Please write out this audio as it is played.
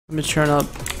Let me turn up.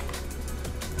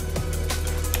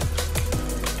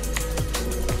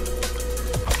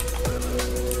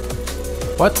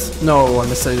 What? No, I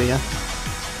missed it again.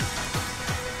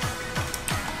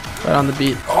 Right on the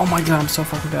beat. Oh my god, I'm so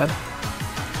fucking bad.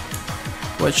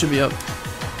 Well, it should be up.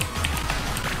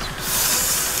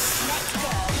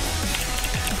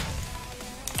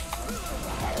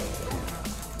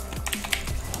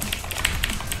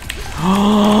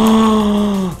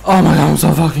 Oh my god, I'm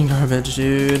so fucking garbage,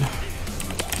 dude.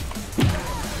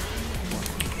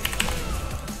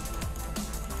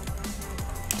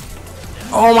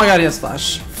 Oh my god, he has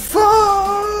flash.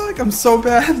 Fuck, I'm so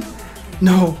bad.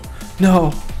 No,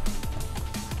 no,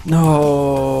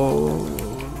 no.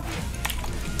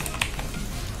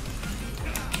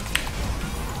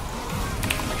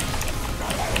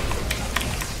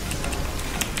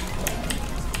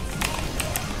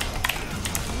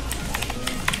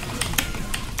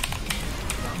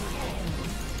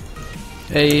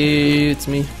 Hey, it's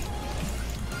me.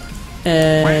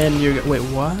 And you're wait,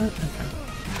 what? Okay.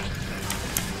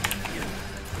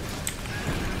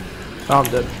 Oh, I'm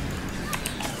dead.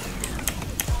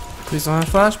 Please don't have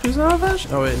flash, please don't have flash.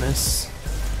 Oh wait, nice.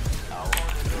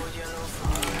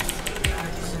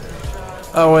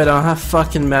 Oh wait, I don't have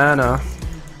fucking mana.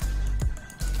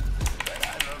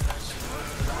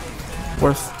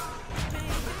 Worth.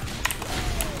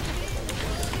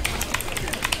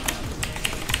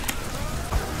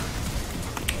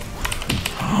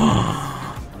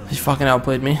 He fucking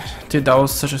outplayed me. Dude, that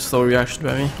was such a slow reaction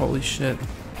by me. Holy shit.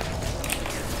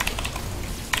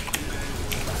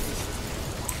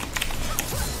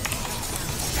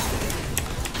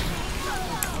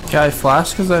 Okay, I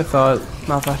flashed because I thought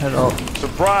not that had ult.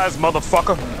 Surprise,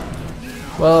 motherfucker!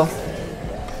 Well,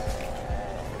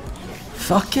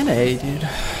 fucking A, dude.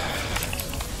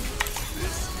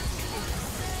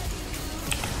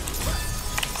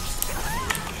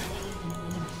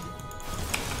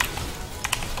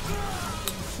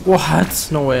 What?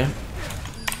 No way.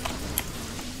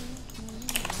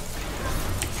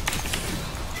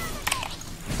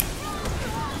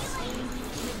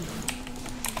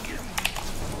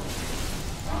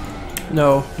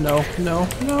 No, no, no,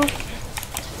 no.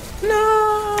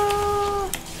 No!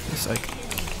 It's like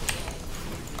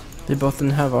they both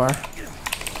didn't have R.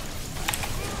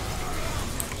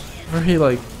 Or he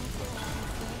like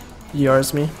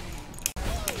ERs me.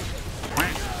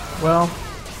 Well,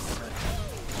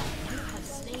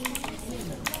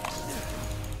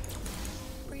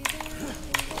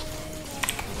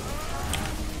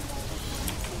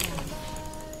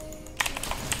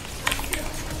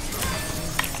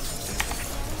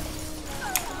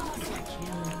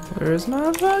 where's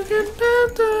my fucking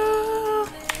penta?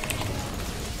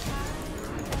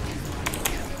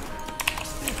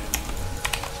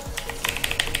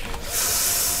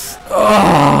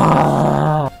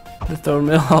 Oh, the throw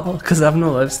mill because I have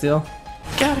no lifesteal.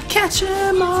 Gotta catch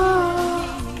him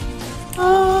all.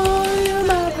 Oh, you're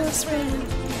my best friend.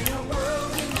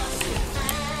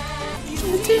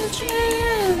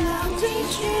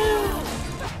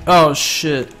 Oh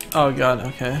shit. Oh god.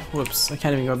 Okay. Whoops. I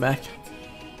can't even go back.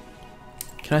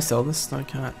 Can I sell this? No, I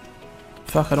can't.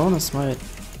 Fuck, I don't want to smite.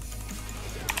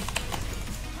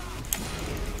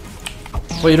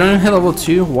 Wait, you don't even hit level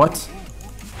 2? What?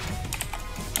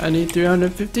 I need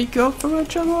 350 gold for a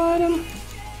jungle item.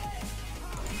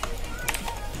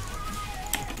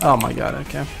 Oh my god,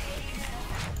 okay.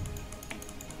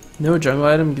 No jungle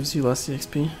item gives you less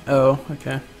EXP. Oh,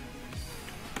 okay.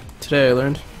 Today I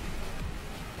learned.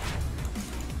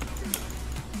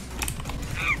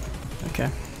 Okay.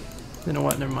 You know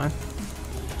what? Never mind.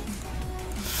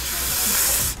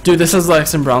 Dude, this is like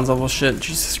some bronze level shit.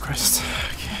 Jesus Christ.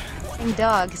 Okay.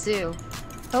 Dog Zoo.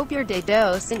 Hope your day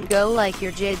doesn't go like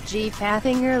your JG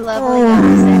pathing your leveling up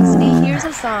to 60. Here's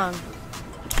a song.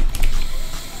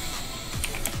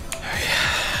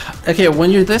 Okay,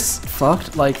 when you're this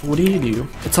fucked, like, what do?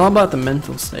 It's all about the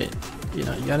mental state. You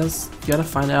know, you gotta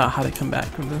find out how to come back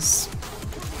from this.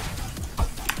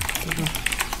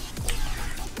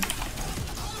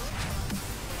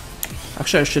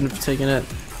 Actually, I shouldn't have taken it.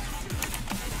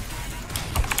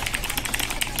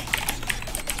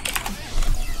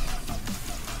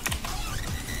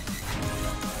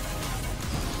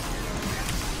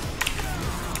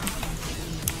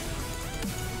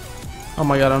 Oh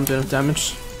my god, I'm doing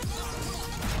damage.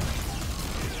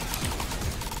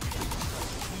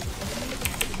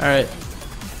 Alright.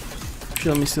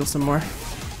 Let me steal some more.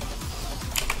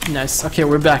 Nice. Okay,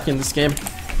 we're back in this game.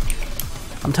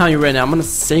 I'm telling you right now, I'm gonna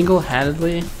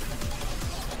single-handedly,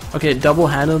 okay,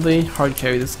 double-handedly hard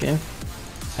carry this game.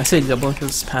 I say double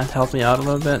because Pat helped me out a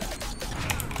little bit.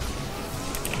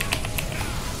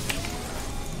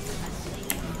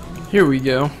 Here we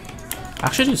go. I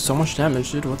actually do so much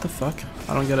damage, dude. What the fuck?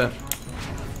 I don't get it.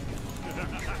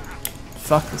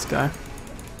 Fuck this guy.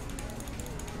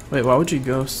 Wait, why would you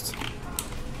ghost?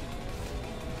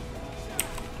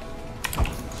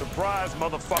 Surprise,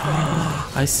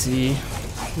 motherfucker. I see.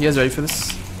 You guys ready for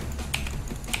this?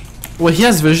 Wait, he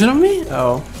has vision of me?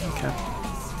 Oh, okay.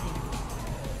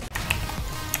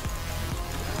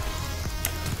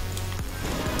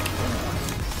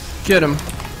 Get him.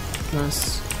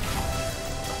 Nice.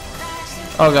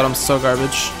 Oh god, I'm so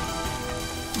garbage.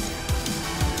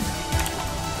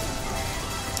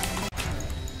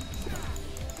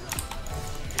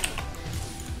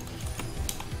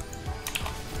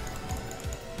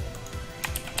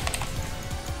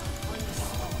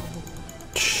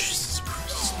 Jesus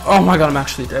Christ. Oh my god, I'm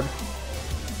actually dead.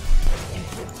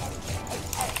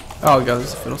 Oh god,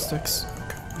 there's fiddlesticks.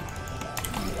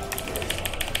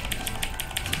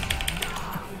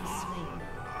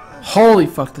 Holy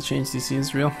fuck, the change DC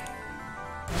is real.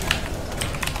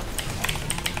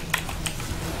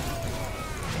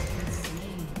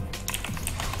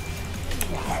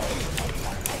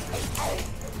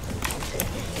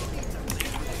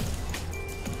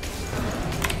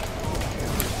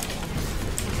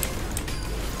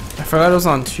 I forgot it was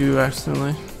on 2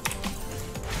 accidentally.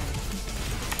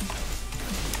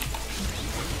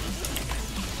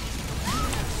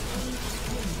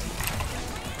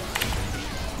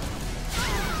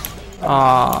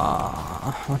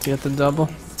 Want to get the double.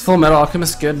 Full Metal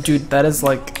Alchemist good, dude. That is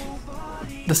like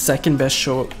the second best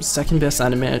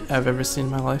anime I've ever seen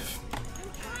in my life.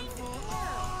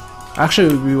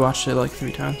 Actually, we rewatched it like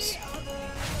 3 times.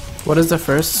 What is the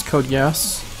first? Code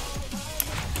Geass.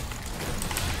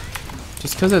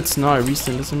 Just because it's not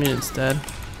recent doesn't mean it's dead.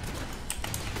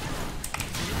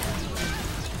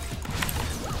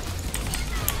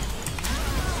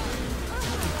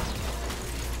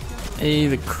 Hey,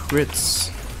 the crits.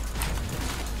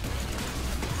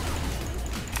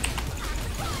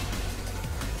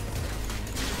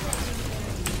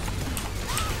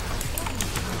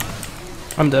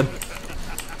 I'm dead.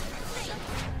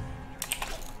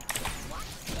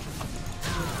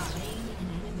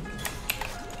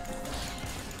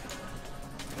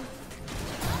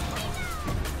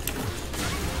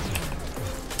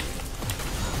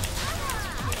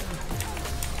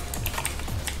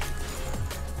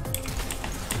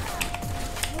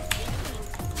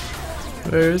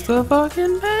 Where's the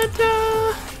fucking penta?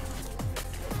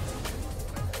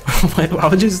 Wait, why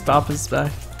would you stop his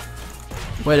back?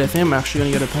 Wait, I think I'm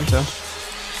actually gonna get a penta.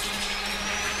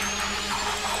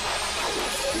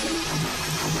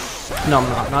 No,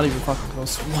 I'm not even fucking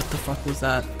close. What the fuck was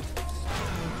that?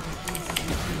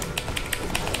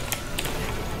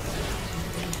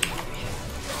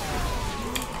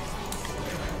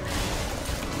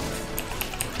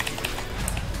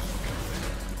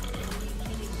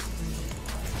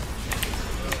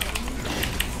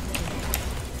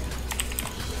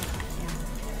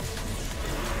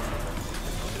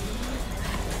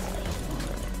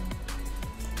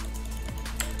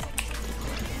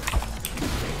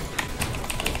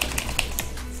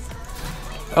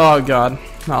 Oh god,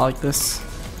 not like this.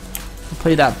 I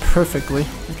played that perfectly.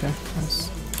 Okay, nice.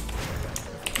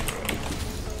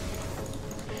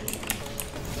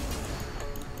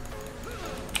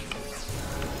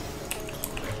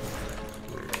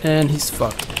 And he's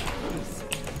fucked.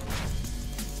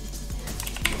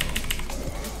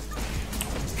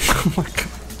 Oh my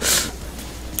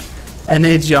god.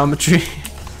 NA geometry.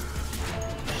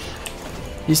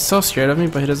 He's so scared of me,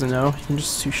 but he doesn't know. He can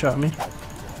just 2-shot me.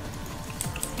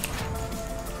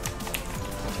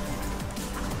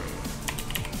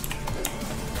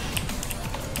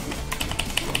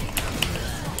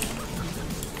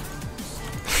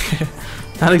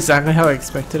 Not exactly how I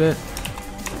expected it.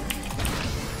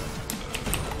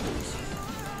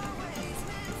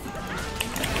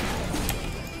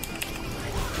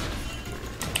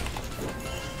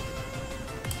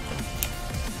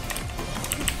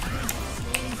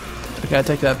 Okay, I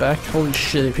take that back. Holy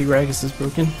shit, AP Gragas is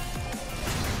broken.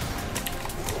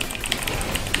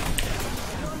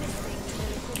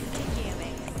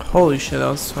 Holy shit, that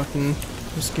was fucking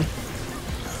risky.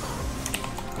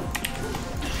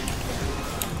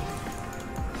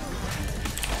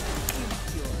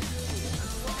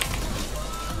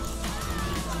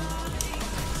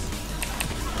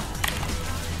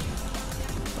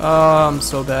 I'm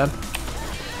so bad.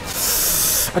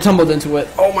 I tumbled into it.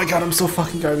 Oh my god, I'm so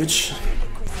fucking garbage.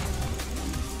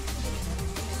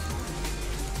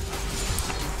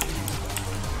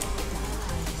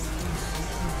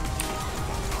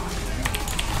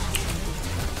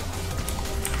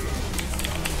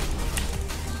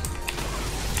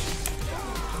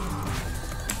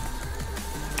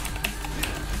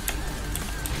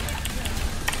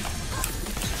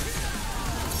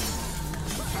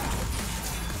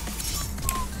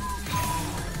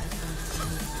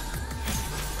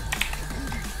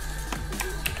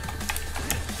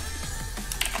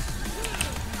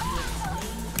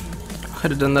 Could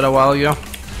have done that a while ago.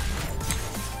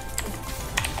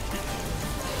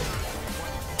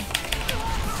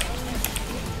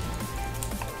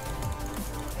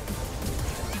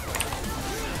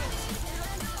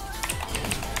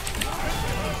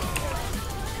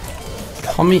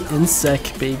 Call me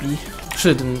insect, baby.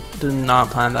 Actually, did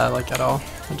not plan that like at all.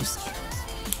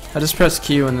 I just pressed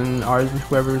Q and then R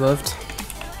whoever lived.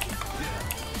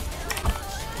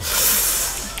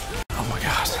 Oh my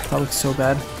god, that looks so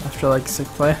bad after like sick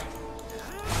play.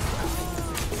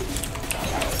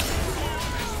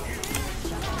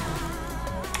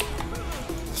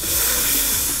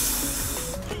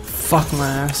 Fuck my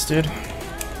ass, dude.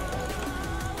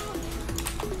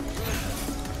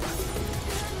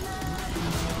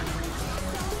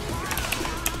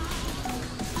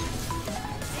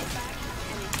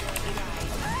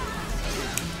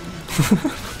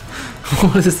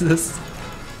 What is this?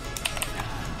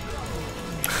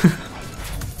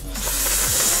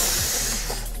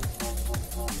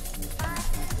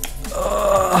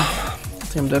 I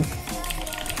think I'm dead.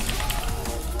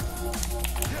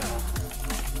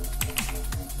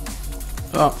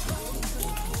 Oh.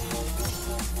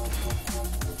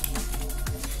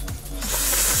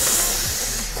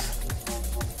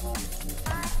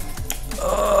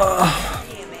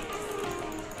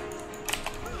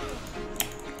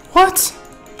 What?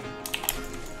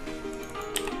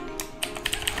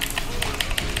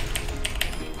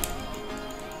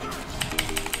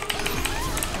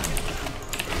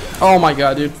 Oh my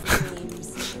god, dude.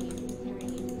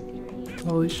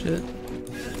 Holy shit.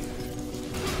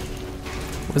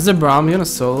 Was it Braum gonna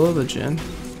solo the Jhin?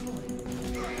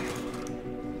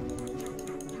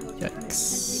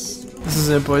 Yikes. This is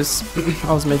it, boys.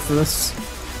 I was made for this.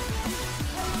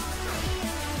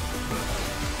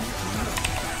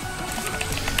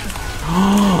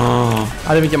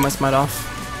 I didn't even get my smite off.